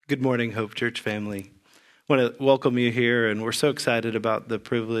Good morning, Hope Church family. I want to welcome you here, and we're so excited about the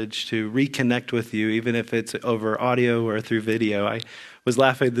privilege to reconnect with you, even if it's over audio or through video. I was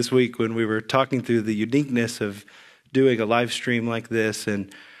laughing this week when we were talking through the uniqueness of doing a live stream like this,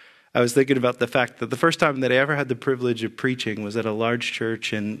 and I was thinking about the fact that the first time that I ever had the privilege of preaching was at a large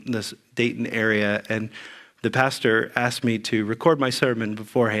church in this Dayton area, and the pastor asked me to record my sermon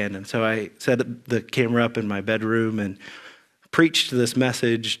beforehand, and so I set the camera up in my bedroom and preached this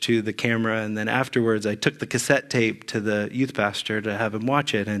message to the camera, and then afterwards I took the cassette tape to the youth pastor to have him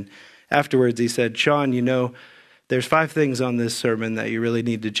watch it, and afterwards he said, "Sean, you know, there's 5 things on this sermon that you really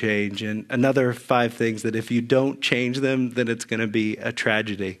need to change, and another 5 things that if you don't change them, then it's going to be a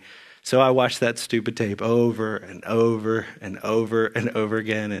tragedy." So I watched that stupid tape over and over and over and over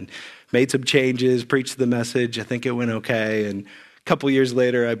again and made some changes, preached the message. I think it went okay, and a couple years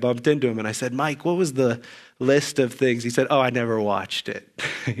later, I bumped into him and I said, "Mike, what was the list of things?" He said, "Oh, I never watched it."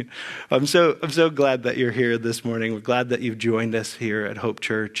 I'm so glad that you're here this morning. We're glad that you've joined us here at Hope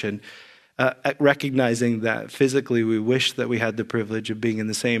Church, and recognizing that physically we wish that we had the privilege of being in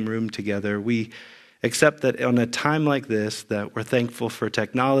the same room together. We accept that on a time like this, that we're thankful for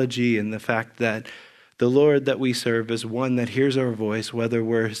technology and the fact that the Lord that we serve is one that hears our voice, whether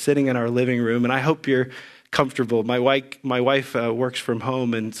we're sitting in our living room. And I hope you're comfortable. My wife works from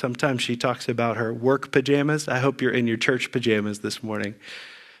home, and sometimes she talks about her work pajamas. I hope you're in your church pajamas this morning.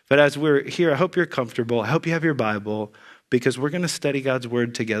 But as we're here, I hope you're comfortable. I hope you have your Bible, because we're going to study God's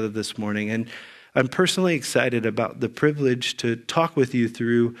Word together this morning. And I'm personally excited about the privilege to talk with you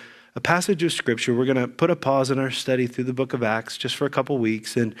through a passage of Scripture. We're going to put a pause in our study through the book of Acts just for a couple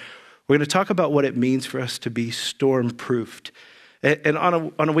weeks, and we're going to talk about what it means for us to be storm-proofed. And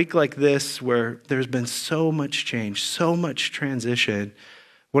on a week like this, where there's been so much change, so much transition,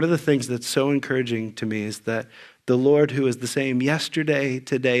 one of the things that's so encouraging to me is that the Lord, who is the same yesterday,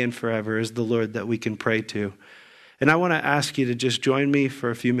 today, and forever, is the Lord that we can pray to. And I want to ask you to just join me for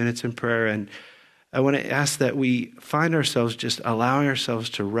a few minutes in prayer, and I want to ask that we find ourselves just allowing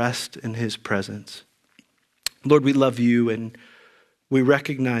ourselves to rest in His presence. Lord, we love you, and we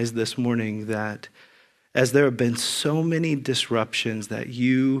recognize this morning that as there have been so many disruptions, that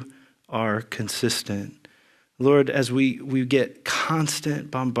you are consistent. Lord, as we get constant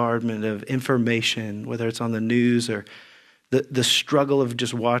bombardment of information, whether it's on the news or the struggle of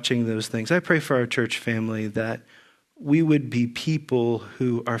just watching those things, I pray for our church family that we would be people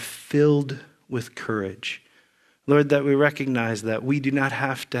who are filled with courage. Lord, that we recognize that we do not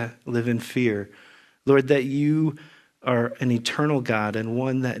have to live in fear. Lord, that you are an eternal God and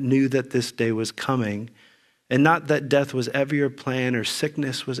one that knew that this day was coming. And not that death was ever your plan or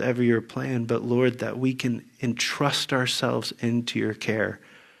sickness was ever your plan, but Lord, that we can entrust ourselves into your care.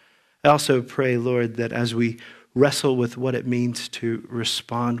 I also pray, Lord, that as we wrestle with what it means to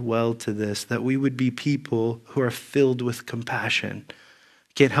respond well to this, that we would be people who are filled with compassion.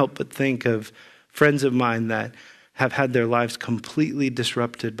 I can't help but think of friends of mine that have had their lives completely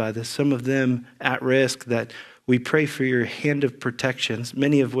disrupted by this, some of them at risk, that we pray for your hand of protections,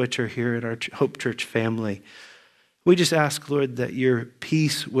 many of which are here in our Hope Church family. We just ask, Lord, that your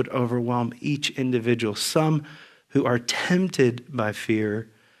peace would overwhelm each individual, some who are tempted by fear.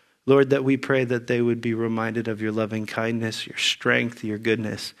 Lord, that we pray that they would be reminded of your loving kindness, your strength, your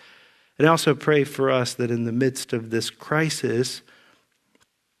goodness. And I also pray for us that in the midst of this crisis,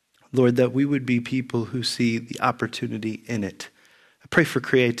 Lord, that we would be people who see the opportunity in it. I pray for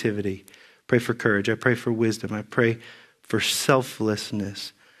creativity. I pray for courage. I pray for wisdom. I pray for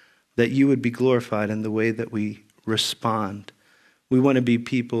selflessness, that you would be glorified in the way that we respond. We want to be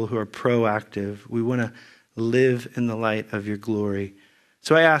people who are proactive. We want to live in the light of your glory.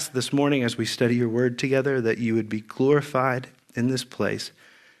 So I ask this morning as we study your word together that you would be glorified in this place.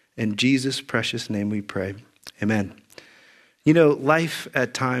 In Jesus' precious name we pray. Amen. You know, life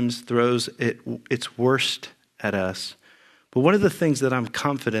at times throws its worst at us. But one of the things that I'm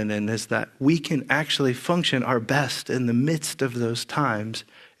confident in is that we can actually function our best in the midst of those times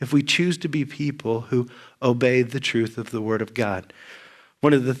if we choose to be people who obey the truth of the Word of God.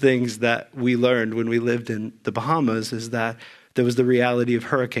 One of the things that we learned when we lived in the Bahamas is that there was the reality of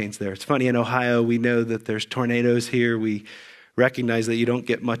hurricanes there. It's funny, in Ohio, we know that there's tornadoes here. We recognize that you don't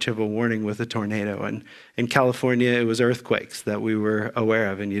get much of a warning with a tornado. And in California, it was earthquakes that we were aware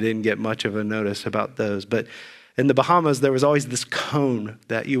of, and you didn't get much of a notice about those. But in the Bahamas, there was always this cone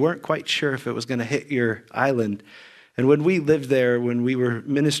that you weren't quite sure if it was going to hit your island. And when we lived there, when we were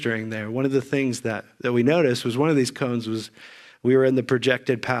ministering there, one of the things that we noticed was one of these cones was we were in the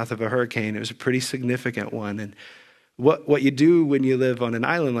projected path of a hurricane. It was a pretty significant one. And what you do when you live on an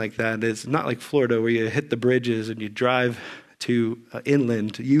island like that is not like Florida where you hit the bridges and you drive to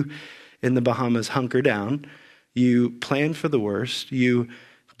inland. You in the Bahamas hunker down. You plan for the worst. You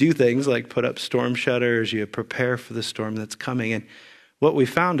do things like put up storm shutters. You prepare for the storm that's coming. And what we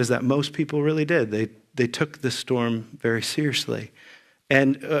found is that most people really did. They took the storm very seriously.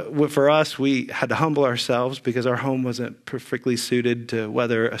 And for us, we had to humble ourselves because our home wasn't perfectly suited to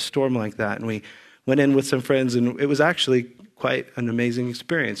weather a storm like that. And we went in with some friends, and it was actually quite an amazing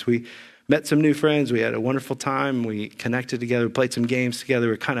experience. We met some new friends. We had a wonderful time. We connected together, played some games together.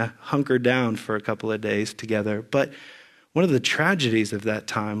 We kind of hunkered down for a couple of days together. But one of the tragedies of that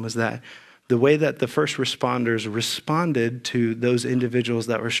time was that the way that the first responders responded to those individuals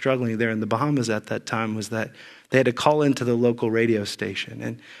that were struggling there in the Bahamas at that time was that they had to call into the local radio station.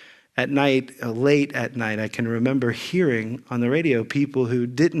 And at night, late at night, I can remember hearing on the radio people who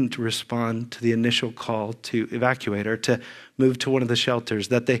didn't respond to the initial call to evacuate or to move to one of the shelters,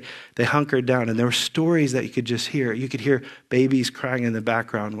 that they hunkered down. And there were stories that you could just hear. You could hear babies crying in the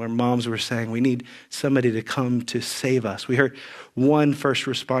background where moms were saying, we need somebody to come to save us. We heard one first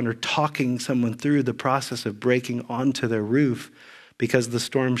responder talking someone through the process of breaking onto their roof because the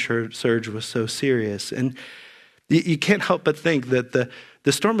storm surge was so serious. And you can't help but think that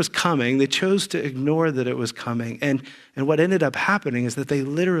the storm was coming. They chose to ignore that it was coming. And what ended up happening is that they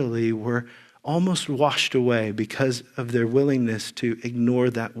literally were almost washed away because of their willingness to ignore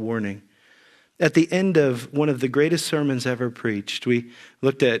that warning. At the end of one of the greatest sermons ever preached, we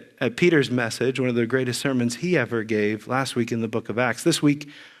looked at Peter's message, one of the greatest sermons he ever gave last week in the book of Acts. This week,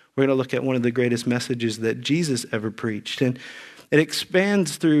 we're going to look at one of the greatest messages that Jesus ever preached. And it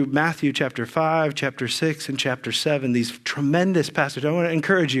expands through Matthew chapter 5, chapter 6, and chapter 7, these tremendous passages. I want to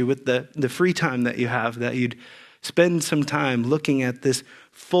encourage you with the free time that you have, that you'd spend some time looking at this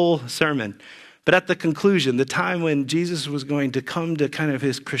full sermon. But at the conclusion, the time when Jesus was going to come to kind of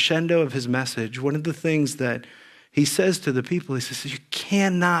his crescendo of his message, one of the things that he says to the people, he says, you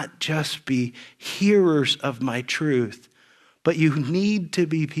cannot just be hearers of my truth, but you need to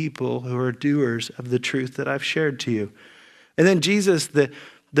be people who are doers of the truth that I've shared to you. And then Jesus, the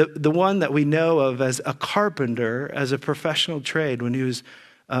one that we know of as a carpenter, as a professional trade, when he was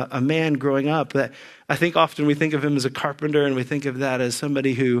a man growing up, that I think often we think of him as a carpenter and we think of that as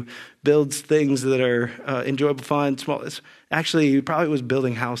somebody who builds things that are enjoyable, fun, small. Actually, he probably was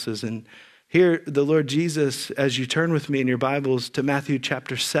building houses. And here, the Lord Jesus, as you turn with me in your Bibles to Matthew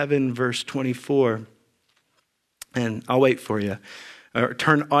chapter 7, verse 24, and I'll wait for you, or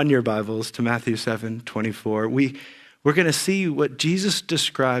turn on your Bibles to Matthew 7, 24. We're going to see what Jesus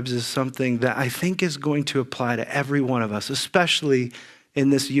describes as something that I think is going to apply to every one of us, especially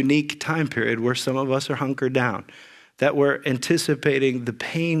in this unique time period where some of us are hunkered down, that we're anticipating the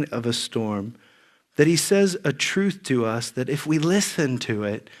pain of a storm, that he says a truth to us that if we listen to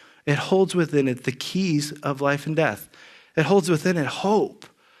it, it holds within it the keys of life and death. It holds within it hope.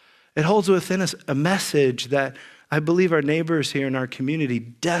 It holds within us a message that I believe our neighbors here in our community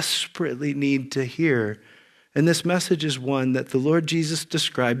desperately need to hear. And this message is one that the Lord Jesus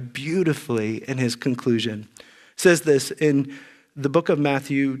described beautifully in his conclusion. It says this in the book of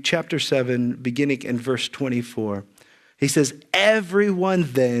Matthew, chapter 7, beginning in verse 24. He says, everyone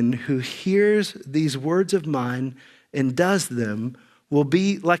then who hears these words of mine and does them will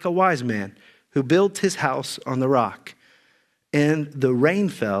be like a wise man who built his house on the rock. And the rain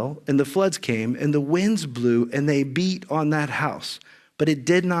fell, and the floods came, and the winds blew, and they beat on that house. But it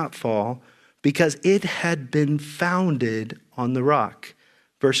did not fall, because it had been founded on the rock.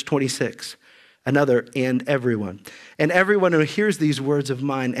 Verse 26, another, and everyone who hears these words of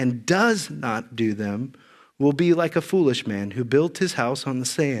mine and does not do them will be like a foolish man who built his house on the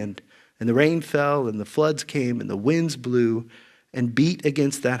sand. And the rain fell, and the floods came, and the winds blew and beat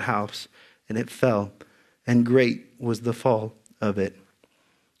against that house, and it fell, and great was the fall of it.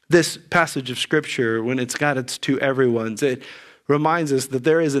 This passage of Scripture, when it's got its two everyones, it reminds us that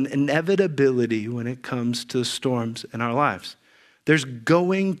there is an inevitability when it comes to storms in our lives. There's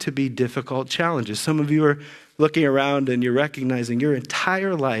going to be difficult challenges. Some of you are looking around and you're recognizing your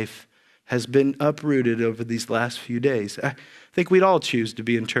entire life has been uprooted over these last few days. I think we'd all choose to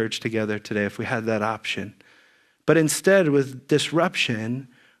be in church together today if we had that option. But instead, with disruption,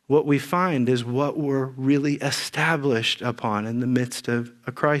 what we find is what we're really established upon in the midst of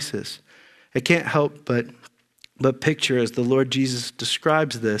a crisis. I can't help but picture, as the Lord Jesus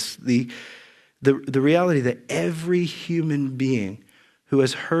describes this, the reality that every human being who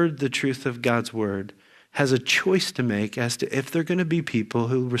has heard the truth of God's word has a choice to make as to if they're going to be people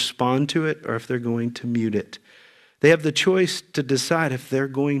who respond to it or if they're going to mute it. They have the choice to decide if they're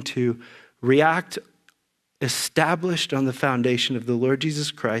going to react established on the foundation of the Lord Jesus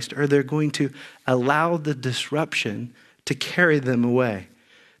Christ, or they're going to allow the disruption to carry them away.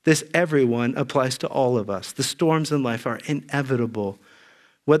 This everyone applies to all of us. The storms in life are inevitable.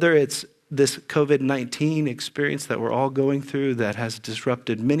 Whether it's this COVID-19 experience that we're all going through that has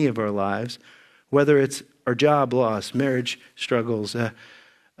disrupted many of our lives, whether it's our job loss, marriage struggles,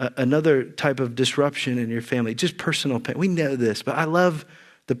 another type of disruption in your family, just personal pain. We know this, but I love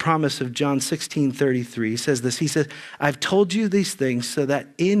the promise of John 16:33. He says this, he says, I've told you these things so that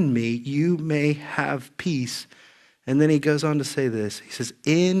in me you may have peace. And then he goes on to say this, he says,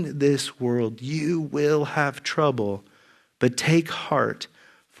 in this world you will have trouble, but take heart,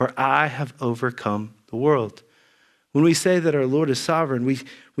 for I have overcome the world. When we say that our Lord is sovereign,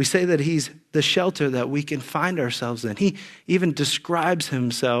 we say that he's the shelter that we can find ourselves in. He even describes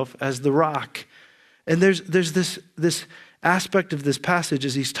himself as the rock. And there's this aspect of this passage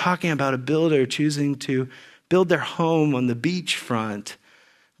as he's talking about a builder choosing to build their home on the beachfront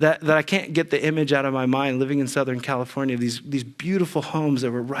that I can't get the image out of my mind living in Southern California, these beautiful homes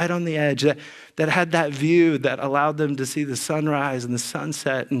that were right on the edge that had that view that allowed them to see the sunrise and the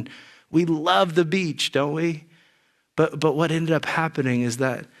sunset. And we love the beach, don't we? But what ended up happening is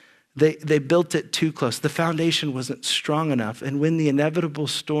that they built it too close. The foundation wasn't strong enough. And when the inevitable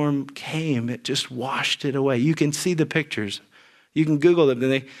storm came, it just washed it away. You can see the pictures. You can Google them.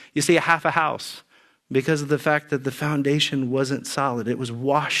 And you see half a house because of the fact that the foundation wasn't solid. It was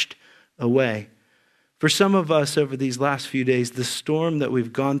washed away. For some of us over these last few days, the storm that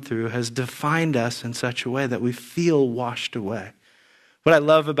we've gone through has defined us in such a way that we feel washed away. What I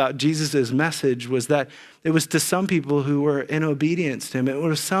love about Jesus' message was that it was to some people who were in obedience to him. It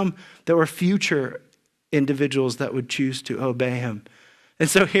was some that were future individuals that would choose to obey him. And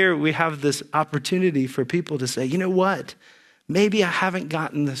so here we have this opportunity for people to say, you know what? Maybe I haven't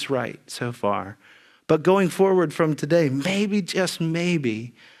gotten this right so far. But going forward from today, maybe, just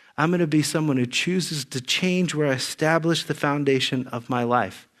maybe, I'm going to be someone who chooses to change where I establish the foundation of my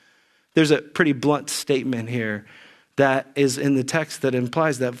life. There's a pretty blunt statement here that is in the text that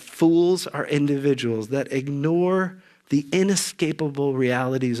implies that fools are individuals that ignore the inescapable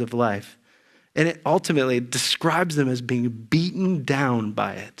realities of life. And it ultimately describes them as being beaten down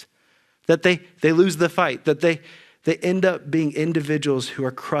by it. That they lose the fight, that they end up being individuals who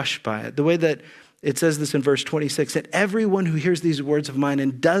are crushed by it. The way that it says this in verse 26, that everyone who hears these words of mine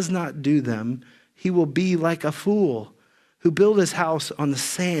and does not do them, he will be like a fool who built his house on the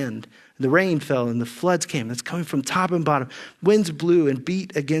sand. The rain fell and the floods came. That's coming from top and bottom. Winds blew and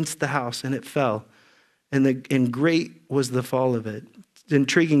beat against the house and it fell. And great was the fall of it. It's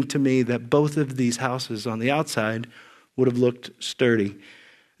intriguing to me that both of these houses on the outside would have looked sturdy.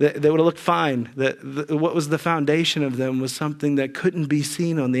 They would have looked fine. What was the foundation of them was something that couldn't be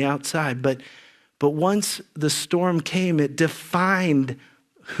seen on the outside. But once the storm came, it defined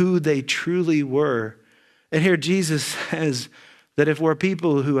who they truly were. And here Jesus says that if we're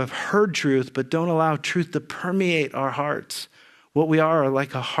people who have heard truth but don't allow truth to permeate our hearts, what we are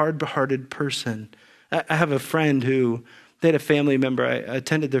like a hard-hearted person. I have a friend who, they had a family member, I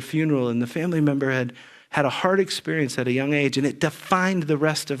attended their funeral, and the family member had a hard experience at a young age, and it defined the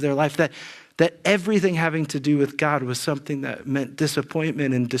rest of their life, that everything having to do with God was something that meant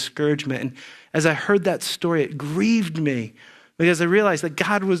disappointment and discouragement. And as I heard that story, it grieved me because I realized that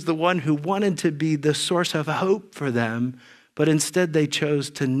God was the one who wanted to be the source of hope for them, but instead they chose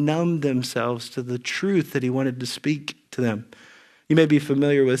to numb themselves to the truth that he wanted to speak to them. You may be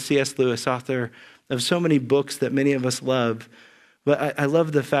familiar with C.S. Lewis, author of so many books that many of us love. But I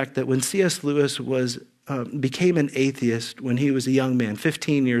love the fact that when C.S. Lewis became an atheist when he was a young man,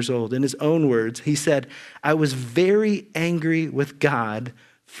 15 years old, in his own words, he said, I was very angry with God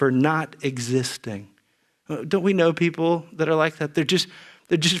for not existing. Don't we know people that are like that? They're just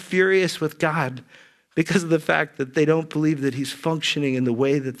furious with God because of the fact that they don't believe that he's functioning in the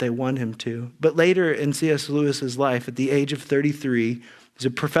way that they want him to. But later in C.S. Lewis's life, at the age of 33, he's a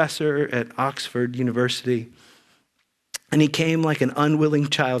professor at Oxford University. And he came like an unwilling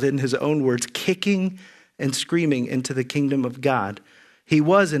child, in his own words, kicking and screaming into the kingdom of God. He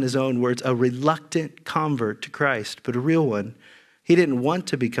was, in his own words, a reluctant convert to Christ, but a real one. He didn't want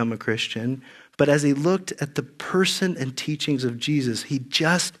to become a Christian, but as he looked at the person and teachings of Jesus, he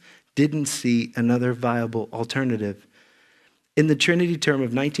just didn't see another viable alternative. In the Trinity term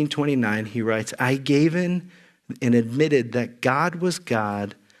of 1929, he writes, I gave in and admitted that God was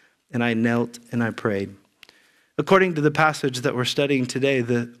God, and I knelt and I prayed. According to the passage that we're studying today,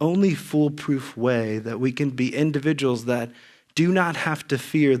 the only foolproof way that we can be individuals that do not have to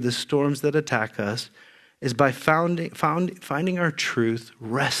fear the storms that attack us is by finding our truth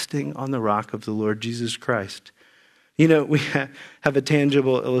resting on the rock of the Lord Jesus Christ. You know, we have a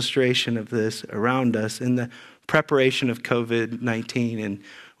tangible illustration of this around us in the preparation of COVID-19. And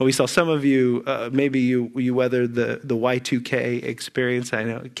when we saw some of you, maybe you weathered the Y2K experience. I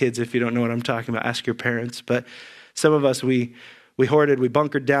know, kids, if you don't know what I'm talking about, ask your parents. But some of us, we hoarded, we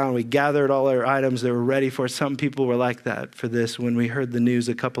bunkered down, we gathered all our items that were ready for it. Some people were like that for this when we heard the news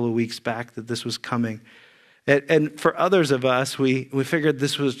a couple of weeks back that this was coming. And for others of us, we figured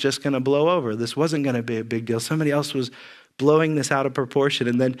this was just going to blow over. This wasn't going to be a big deal. Somebody else was blowing this out of proportion.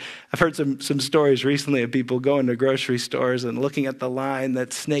 And then I've heard some stories recently of people going to grocery stores and looking at the line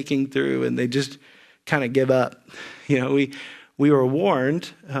that's snaking through, and they just kind of give up. You know, we were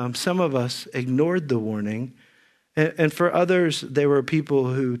warned. Some of us ignored the warning. And for others, there were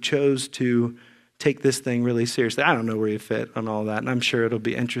people who chose to take this thing really seriously. I don't know where you fit on all that, and I'm sure it'll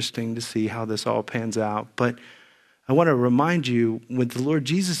be interesting to see how this all pans out. But I want to remind you, what the Lord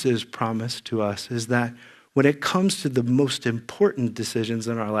Jesus' promise to us is that when it comes to the most important decisions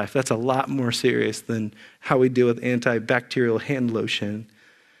in our life, that's a lot more serious than how we deal with antibacterial hand lotion,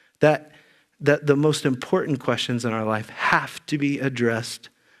 that the most important questions in our life have to be addressed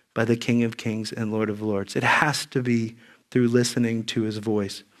by the King of Kings and Lord of Lords. It has to be through listening to his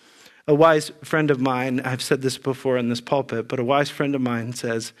voice. A wise friend of mine, I've said this before in this pulpit, but a wise friend of mine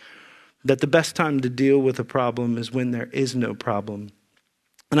says that the best time to deal with a problem is when there is no problem.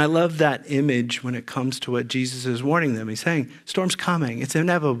 And I love that image when it comes to what Jesus is warning them. He's saying, storm's coming. It's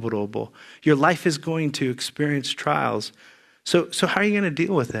inevitable. Your life is going to experience trials. So how are you going to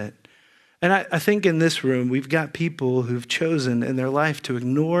deal with it? And I think in this room, we've got people who've chosen in their life to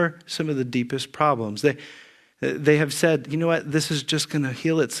ignore some of the deepest problems. They have said, you know what, this is just going to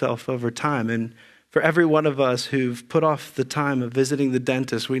heal itself over time. And for every one of us who've put off the time of visiting the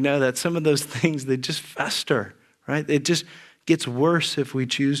dentist, we know that some of those things, they just fester, right? It just gets worse if we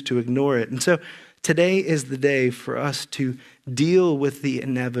choose to ignore it. And so today is the day for us to deal with the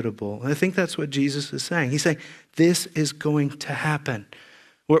inevitable. And I think that's what Jesus is saying. He's saying, this is going to happen.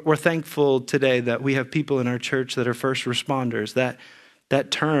 We're thankful today that we have people in our church that are first responders.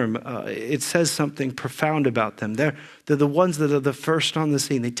 That term, it says something profound about them. They're the ones that are the first on the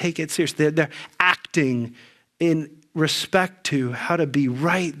scene. They take it seriously. They're acting in respect to how to be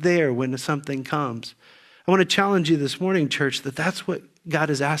right there when something comes. I want to challenge you this morning, church, that's what God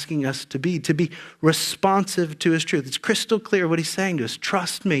is asking us to be responsive to his truth. It's crystal clear what he's saying to us.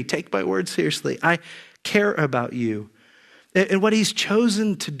 Trust me. Take my word seriously. I care about you. And what he's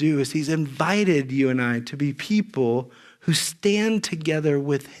chosen to do is he's invited you and I to be people who stand together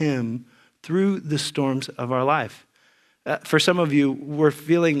with him through the storms of our life. For some of you, we're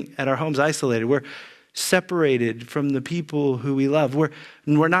feeling at our homes isolated. We're separated from the people who we love. We're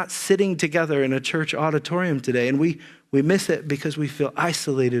not sitting together in a church auditorium today, and we miss it because we feel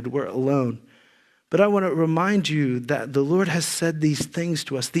isolated. We're alone. But I want to remind you that the Lord has said these things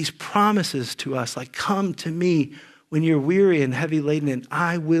to us, these promises to us, like, come to me when you're weary and heavy laden, and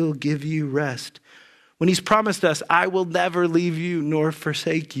I will give you rest. When he's promised us, I will never leave you nor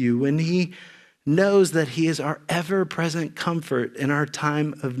forsake you. When he knows that he is our ever-present comfort in our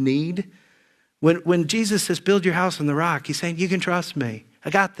time of need. When Jesus says, build your house on the rock, he's saying, you can trust me. I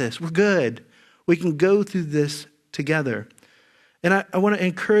got this. We're good. We can go through this together. And I want to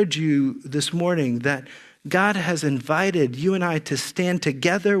encourage you this morning that God has invited you and I to stand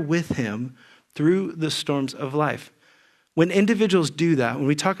together with him through the storms of life. When individuals do that, when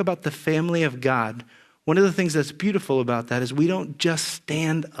we talk about the family of God, one of the things that's beautiful about that is we don't just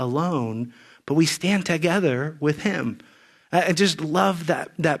stand alone, but we stand together with him. I just love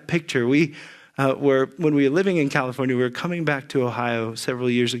that picture. When we were living in California, we were coming back to Ohio several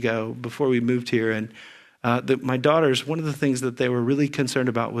years ago before we moved here, and my daughters, one of the things that they were really concerned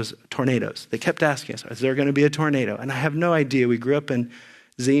about was tornadoes. They kept asking us, is there going to be a tornado? And I have no idea. We grew up in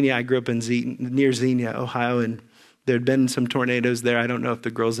Xenia. I grew up near Xenia, Ohio, and there had been some tornadoes there. I don't know if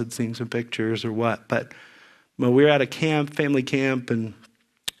the girls had seen some pictures or what, but we were at a camp, family camp, and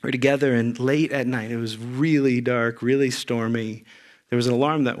we were together, and late at night, it was really dark, really stormy. There was an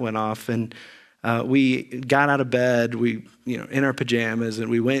alarm that went off, and we got out of bed, in our pajamas, and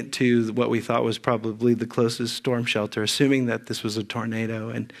we went to what we thought was probably the closest storm shelter, assuming that this was a tornado.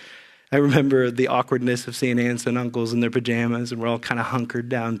 And I remember the awkwardness of seeing aunts and uncles in their pajamas, and we're all kind of hunkered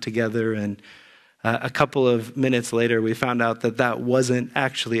down together. And a couple of minutes later, we found out that wasn't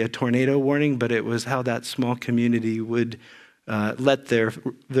actually a tornado warning, but it was how that small community would let their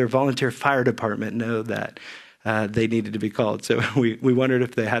volunteer fire department know that they needed to be called. So we wondered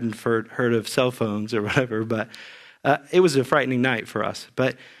if they hadn't heard of cell phones or whatever, but it was a frightening night for us.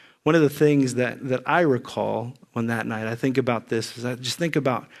 But one of the things that I recall on that night, I think about this, is I just think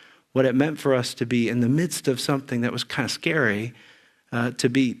about what it meant for us to be in the midst of something that was kind of scary, to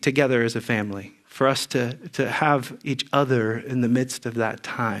be together as a family, for us to have each other in the midst of that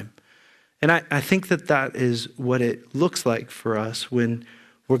time. And I think that is what it looks like for us when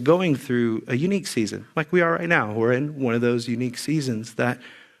we're going through a unique season, like we are right now. We're in one of those unique seasons that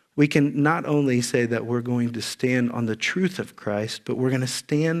we can not only say that we're going to stand on the truth of Christ, but we're going to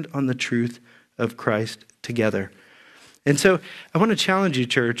stand on the truth of Christ together. And so I want to challenge you,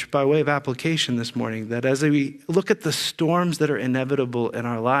 church, by way of application this morning, that as we look at the storms that are inevitable in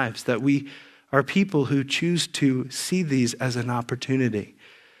our lives, that we are people who choose to see these as an opportunity.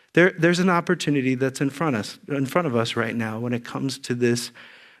 There's an opportunity that's in front of us right now when it comes to this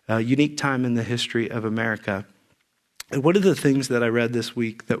unique time in the history of America. And one of the things that I read this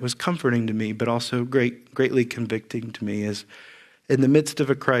week that was comforting to me, but also greatly convicting to me, is in the midst of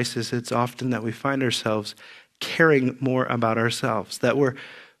a crisis, it's often that we find ourselves caring more about ourselves, that we're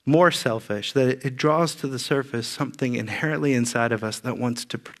more selfish, that it draws to the surface something inherently inside of us that wants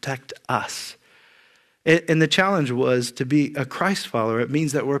to protect us. And the challenge was to be a Christ follower. It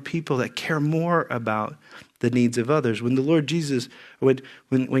means that we're people that care more about the needs of others. When the Lord Jesus,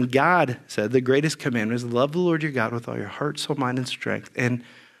 when God said the greatest commandment is love the Lord your God with all your heart, soul, mind, and strength. And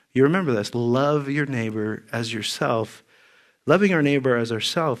you remember this, love your neighbor as yourself. Loving our neighbor as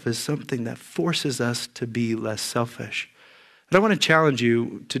ourselves is something that forces us to be less selfish. And I want to challenge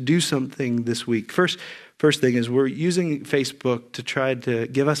you to do something this week. First thing is we're using Facebook to try to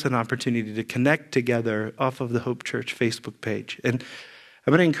give us an opportunity to connect together off of the Hope Church Facebook page. And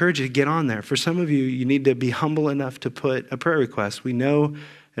I'm going to encourage you to get on there. For some of you, you need to be humble enough to put a prayer request. We know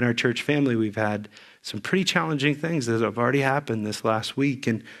in our church family we've had some pretty challenging things that have already happened this last week.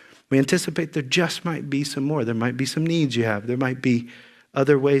 And we anticipate there just might be some more. There might be some needs you have. There might be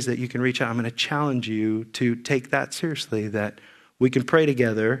other ways that you can reach out. I'm going to challenge you to take that seriously, that we can pray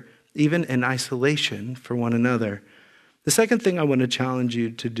together, even in isolation, for one another. The second thing I want to challenge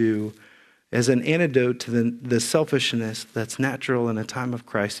you to do as an antidote to the selfishness that's natural in a time of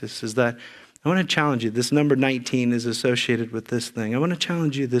crisis is that I want to challenge you. This number 19 is associated with this thing. I want to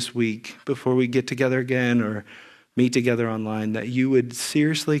challenge you this week, before we get together again or meet together online, that you would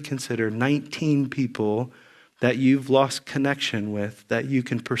seriously consider 19 people that you've lost connection with that you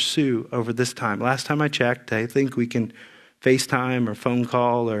can pursue over this time. Last time I checked, I think we can FaceTime or phone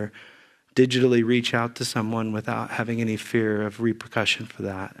call or digitally reach out to someone without having any fear of repercussion for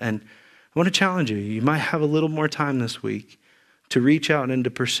that. And I want to challenge you. You might have a little more time this week to reach out and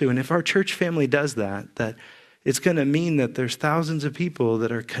to pursue. And if our church family does that it's going to mean that there's thousands of people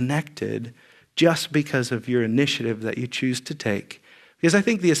that are connected just because of your initiative that you choose to take. Because I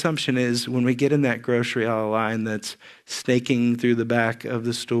think the assumption is when we get in that grocery aisle line that's snaking through the back of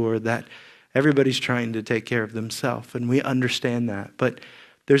the store, that everybody's trying to take care of themselves, and we understand that. But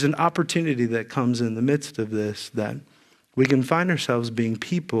there's an opportunity that comes in the midst of this that we can find ourselves being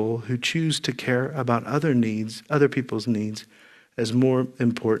people who choose to care about other people's needs, as more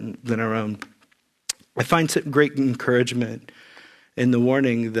important than our own. I find some great encouragement in the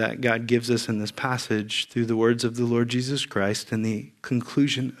warning that God gives us in this passage through the words of the Lord Jesus Christ in the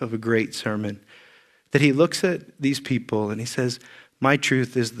conclusion of a great sermon. That he looks at these people and he says, my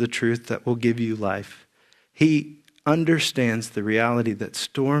truth is the truth that will give you life. He understands the reality that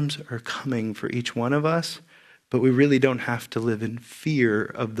storms are coming for each one of us, but we really don't have to live in fear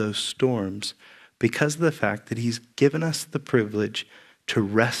of those storms because of the fact that he's given us the privilege to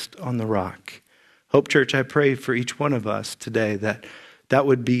rest on the rock. Hope Church, I pray for each one of us today that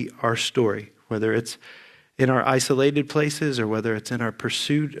would be our story, whether it's in our isolated places or whether it's in our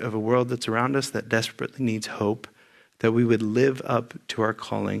pursuit of a world that's around us that desperately needs hope, that we would live up to our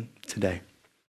calling today.